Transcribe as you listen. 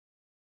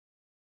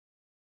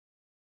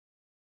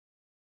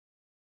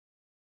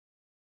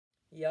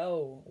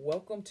Yo,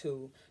 welcome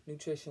to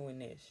Nutrition with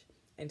Nish.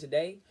 And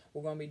today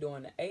we're going to be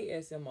doing the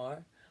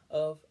ASMR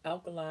of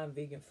alkaline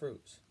vegan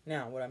fruits.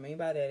 Now, what I mean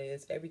by that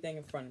is everything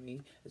in front of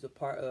me is a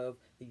part of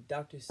the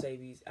Dr.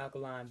 Sebi's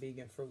alkaline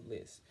vegan fruit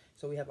list.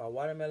 So we have our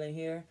watermelon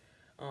here,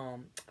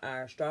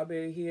 our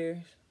strawberry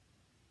here,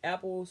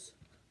 apples,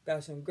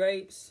 got some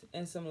grapes,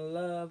 and some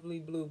lovely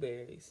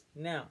blueberries.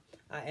 Now,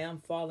 I am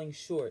falling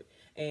short,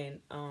 and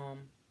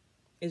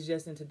it's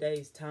just in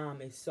today's time,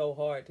 it's so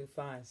hard to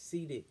find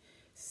seeded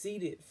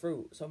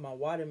fruit. So my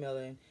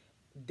watermelon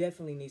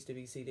definitely needs to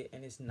be seeded,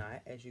 and it's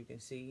not, as you can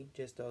see,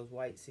 just those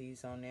white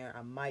seeds on there.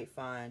 I might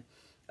find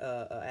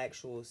an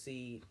actual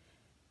seed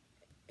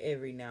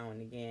every now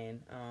and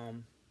again.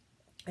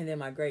 And then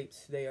my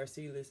grapes, they are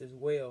seedless as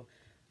well.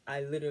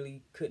 I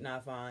literally could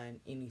not find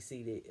any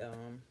seeded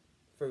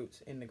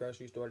fruits in the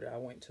grocery store that I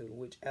went to,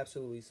 which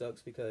absolutely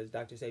sucks because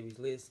Dr. Sebi's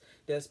list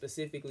does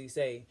specifically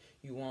say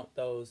you want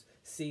those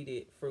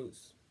seeded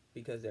fruits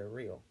because they're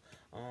real.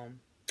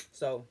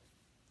 So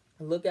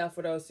look out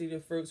for those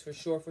seeded fruits for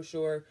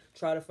sure.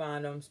 Try to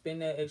find them,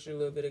 spend that extra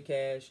little bit of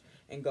cash,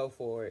 and go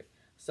for it.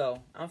 So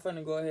I'm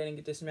finna go ahead and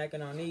get to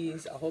smacking on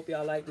these. I hope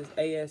y'all like this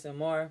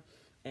ASMR,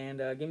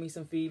 and give me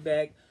some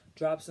feedback.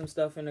 Drop some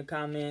stuff in the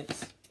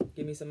comments.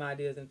 Give me some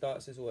ideas and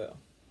thoughts as well.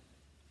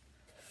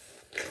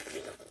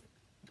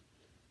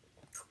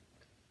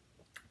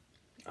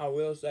 I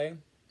will say,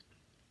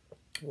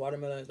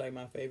 watermelon is like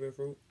my favorite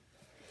fruit.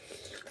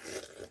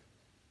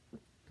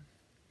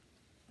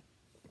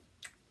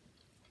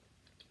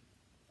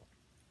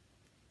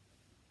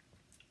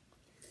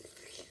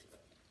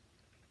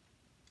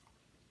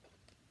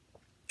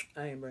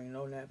 I ain't bringing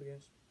no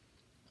napkins.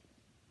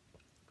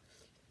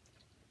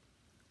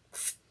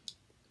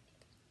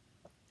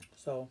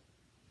 So,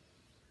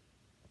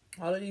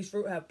 all of these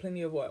fruit have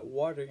plenty of what?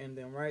 Water in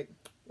them, right?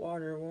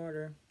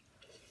 Water.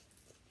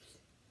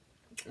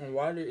 And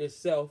water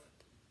itself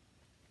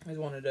is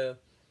one of the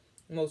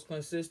most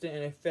consistent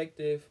and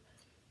effective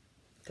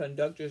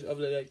conductors of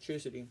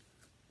electricity.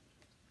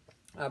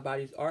 Our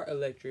bodies are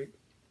electric.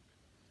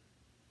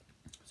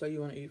 So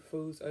you want to eat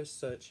foods as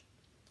such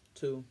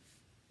to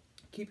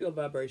keep your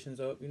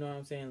vibrations up. You know what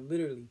I'm saying?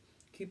 Literally,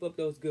 keep up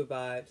those good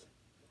vibes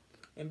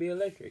and be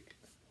electric.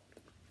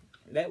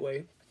 That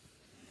way,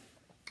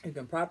 you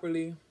can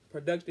properly,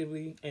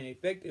 productively, and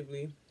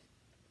effectively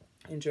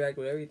interact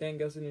with everything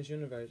else in this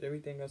universe,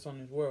 everything else on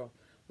this world.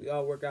 We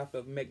all work off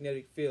of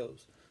magnetic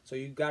fields. So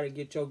you got to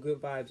get your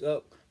good vibes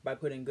up by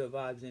putting good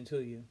vibes into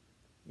you.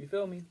 You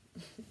feel me?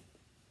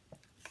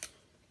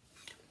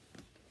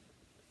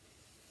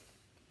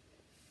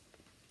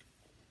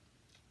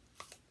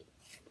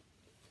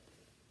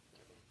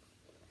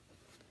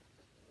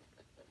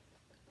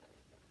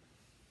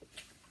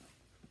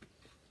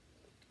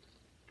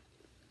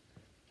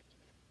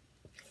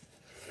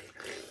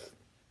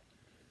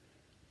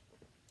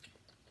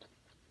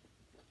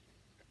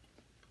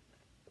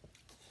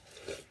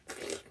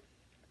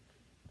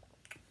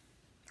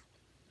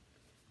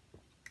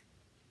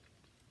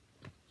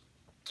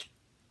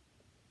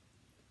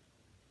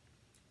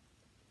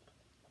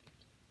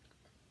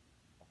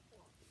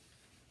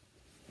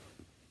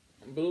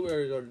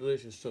 Blueberries are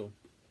delicious too.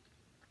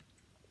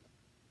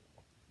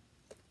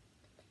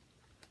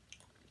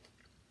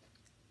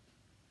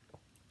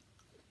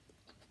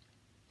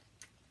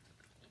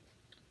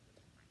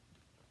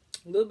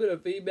 A little bit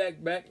of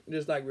feedback back,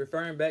 just like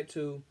referring back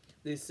to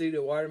this seeded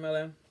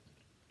watermelon,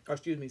 or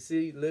excuse me,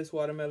 seedless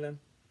watermelon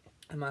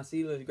and my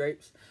seedless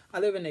grapes. I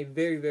live in a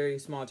very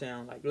small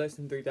town, like less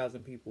than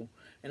 3,000 people,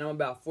 and I'm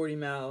about 40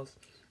 miles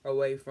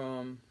away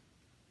from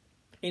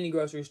any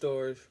grocery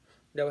stores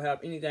that would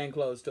have anything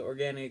close to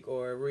organic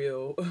or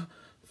real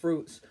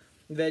fruits,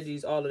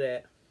 veggies, all of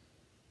that.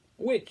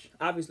 Which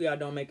obviously I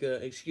don't make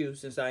an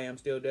excuse, since I am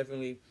still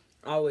definitely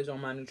always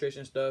on my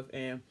nutrition stuff,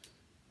 and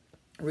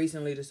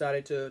recently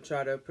decided to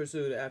try to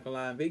pursue the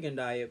alkaline vegan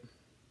diet.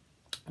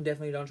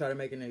 Definitely don't try to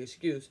make an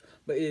excuse,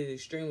 but it is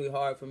extremely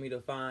hard for me to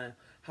find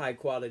high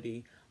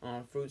quality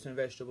fruits and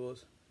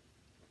vegetables.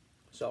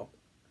 So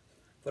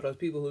for those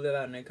people who live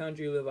out in the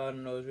country, live out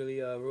in those really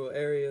rural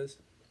areas,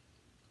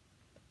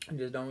 and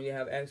just don't really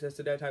have access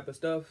to that type of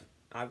stuff,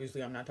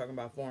 obviously I'm not talking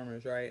about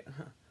farmers, right?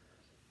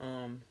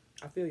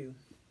 I feel you,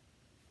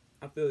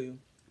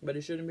 but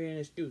it shouldn't be an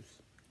excuse.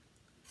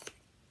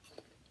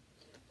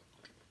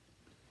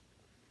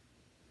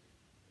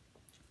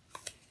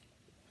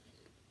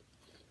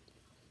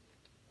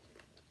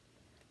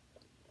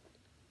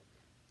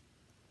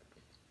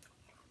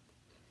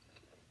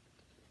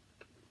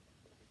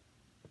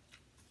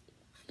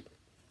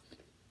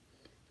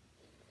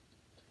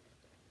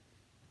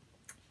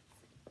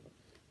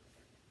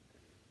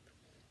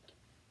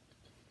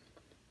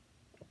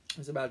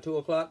 It's about 2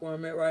 o'clock where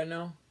I'm at right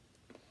now.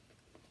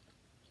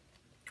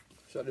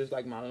 So this is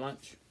like my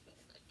lunch.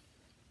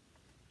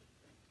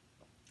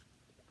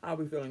 I'll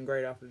be feeling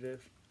great after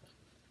this.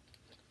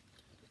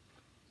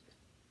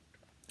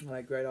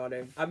 Like great all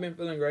day. I've been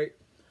feeling great.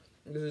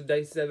 This is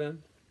day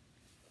 7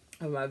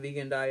 of my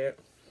vegan diet.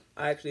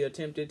 I actually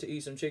attempted to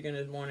eat some chicken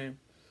this morning,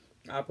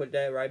 I put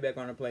that right back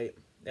on the plate.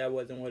 That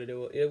wasn't what it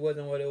was. It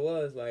wasn't what it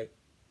was. Like,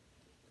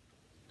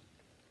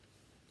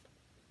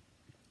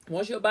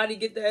 once your body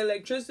get the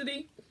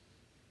electricity,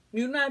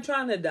 you're not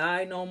trying to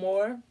die no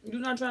more.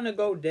 You're not trying to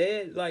go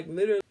dead, like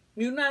literally.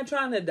 You're not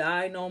trying to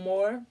die no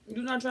more.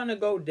 You're not trying to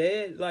go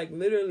dead, like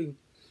literally.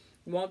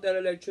 You want that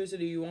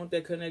electricity. You want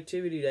that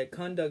connectivity, that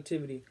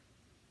conductivity.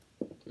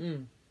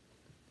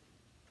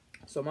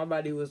 So my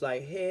body was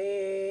like,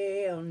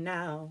 hell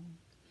no.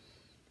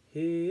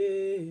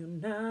 Hell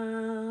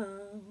no.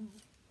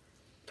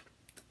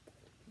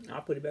 I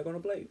put it back on the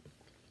plate.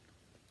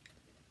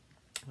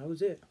 That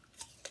was it.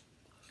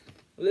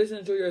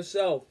 Listen to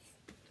yourself.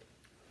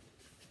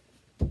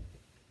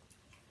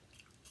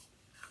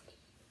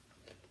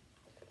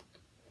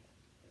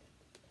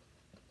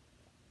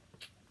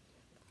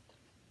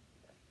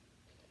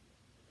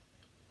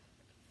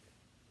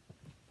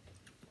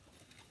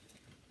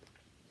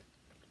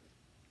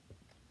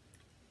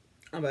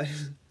 I'm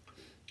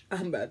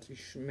about to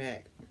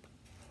smack.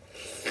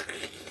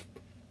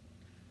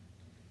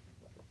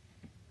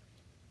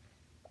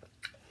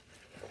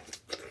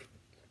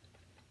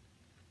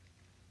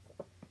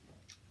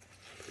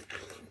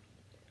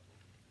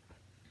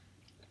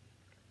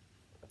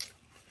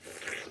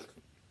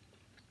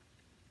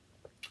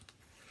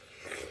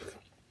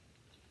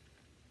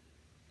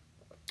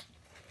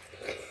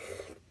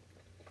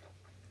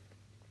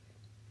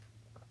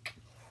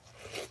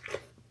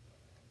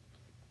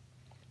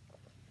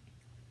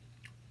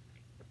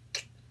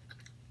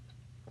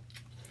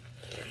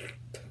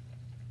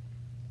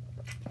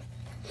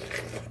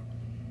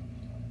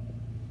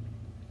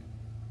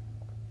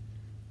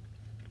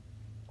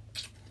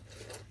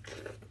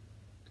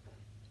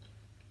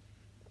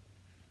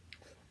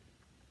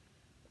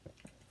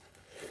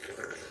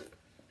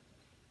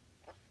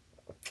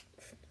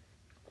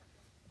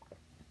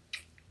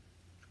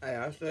 Hey,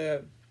 I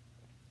said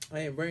I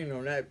ain't bringing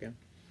no napkin.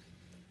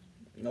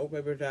 No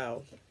paper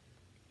towels.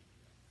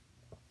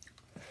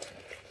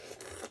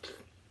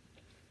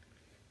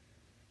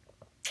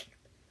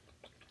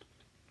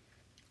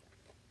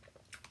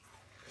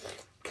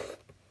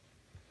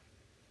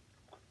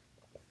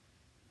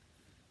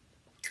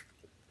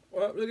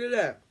 Well, look at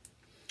that.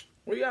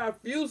 We got a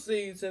few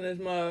seeds in this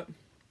mug.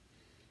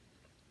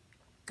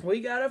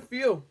 We got a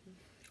few.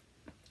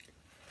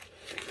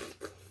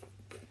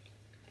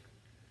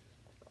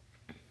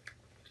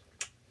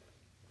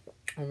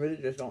 I really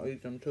just don't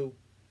eat them too.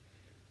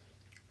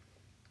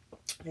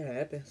 Yeah, it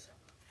happens.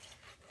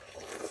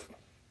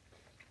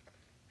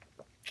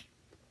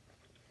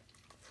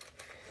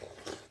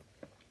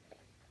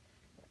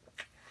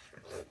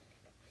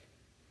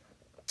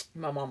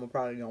 My mama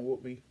probably gonna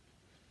whoop me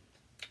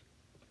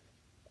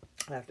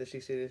after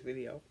she see this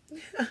video.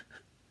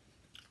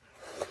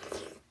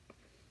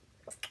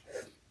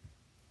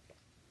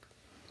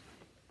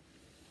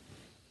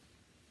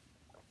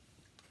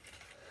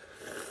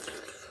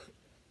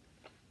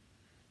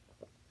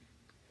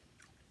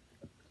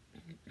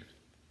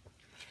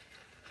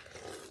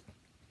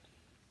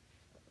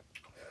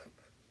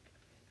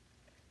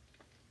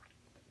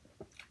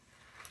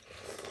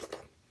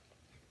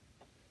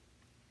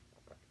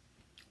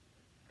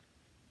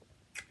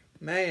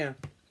 Man,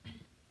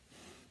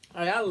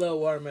 I love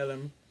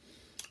watermelon.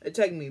 It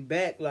take me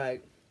back,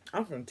 like,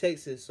 I'm from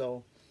Texas,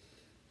 so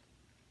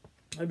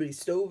it be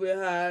stupid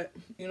hot.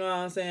 You know what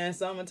I'm saying?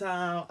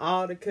 Summertime,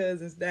 all the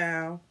cousins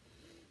down.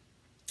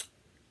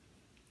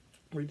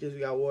 We just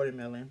got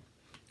watermelon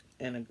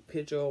and a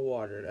pitcher of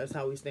water. That's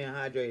how we stay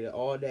hydrated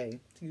all day.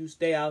 You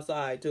stay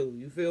outside, too.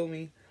 You feel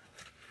me?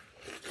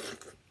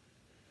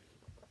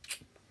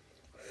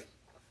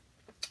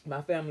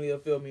 My family will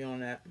feel me on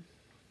that.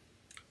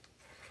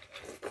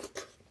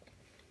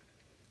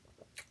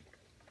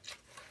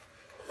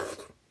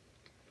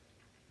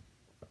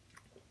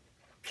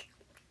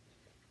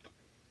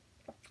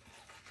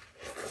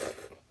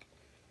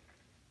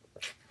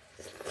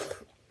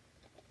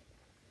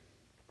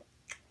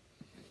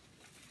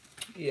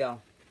 Yeah.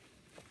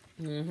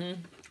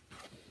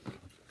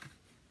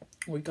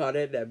 We call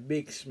that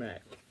big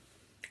smack.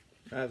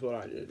 That's what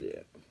I just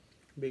did.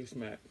 Big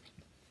smack.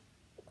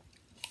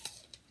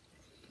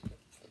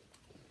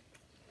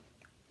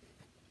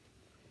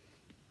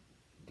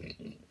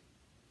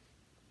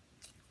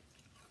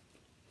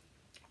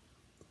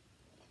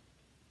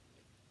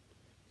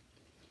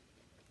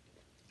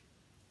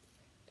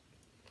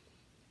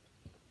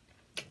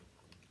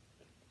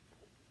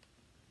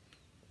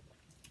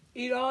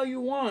 Eat all you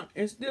want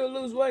and still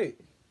lose weight.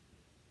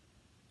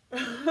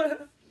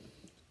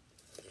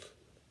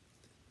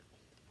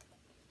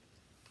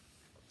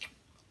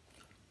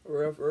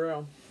 For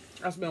real.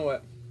 I spent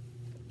what?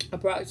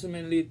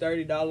 Approximately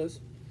 $30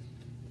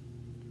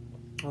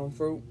 on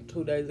fruit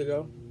 2 days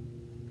ago.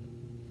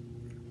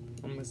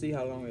 I'm gonna see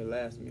how long it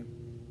lasts me.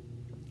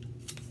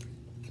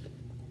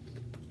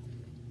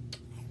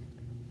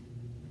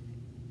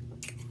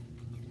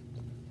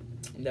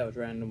 That was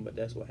random, but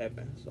that's what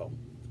happened, so.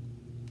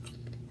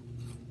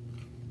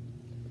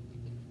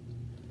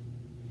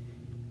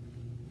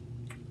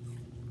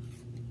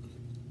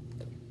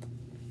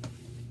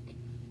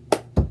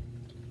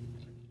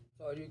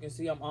 As you can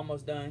see, I'm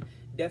almost done.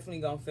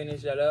 Definitely gonna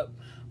finish that up.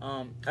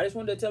 I just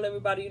wanted to tell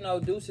everybody, you know,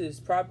 deuces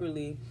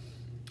properly.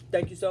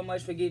 Thank you so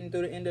much for getting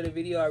through the end of the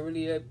video. I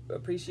really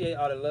appreciate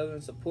all the love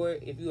and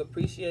support. If you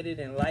appreciate it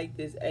and like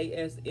this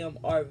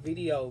ASMR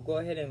video, go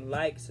ahead and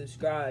like,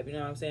 subscribe. You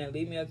know what I'm saying?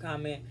 Leave me a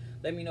comment.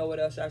 Let me know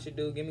what else I should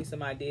do. Give me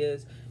some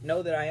ideas.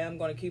 Know that I am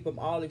going to keep them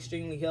all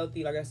extremely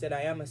healthy. Like I said,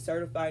 I am a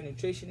certified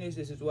nutritionist.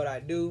 This is what I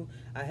do.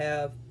 I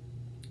have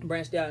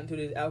branched out into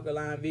this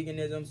alkaline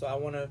veganism, so I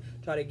want to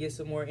try to get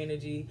some more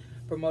energy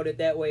promoted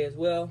that way as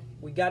well.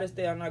 We got to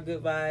stay on our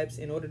good vibes.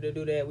 In order to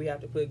do that, we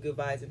have to put good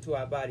vibes into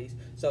our bodies.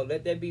 So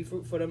let that be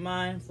fruit for the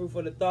mind, fruit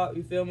for the thought.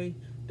 You feel me?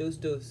 Deuce,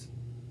 deuce.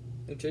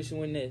 Nutrition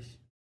with Nish.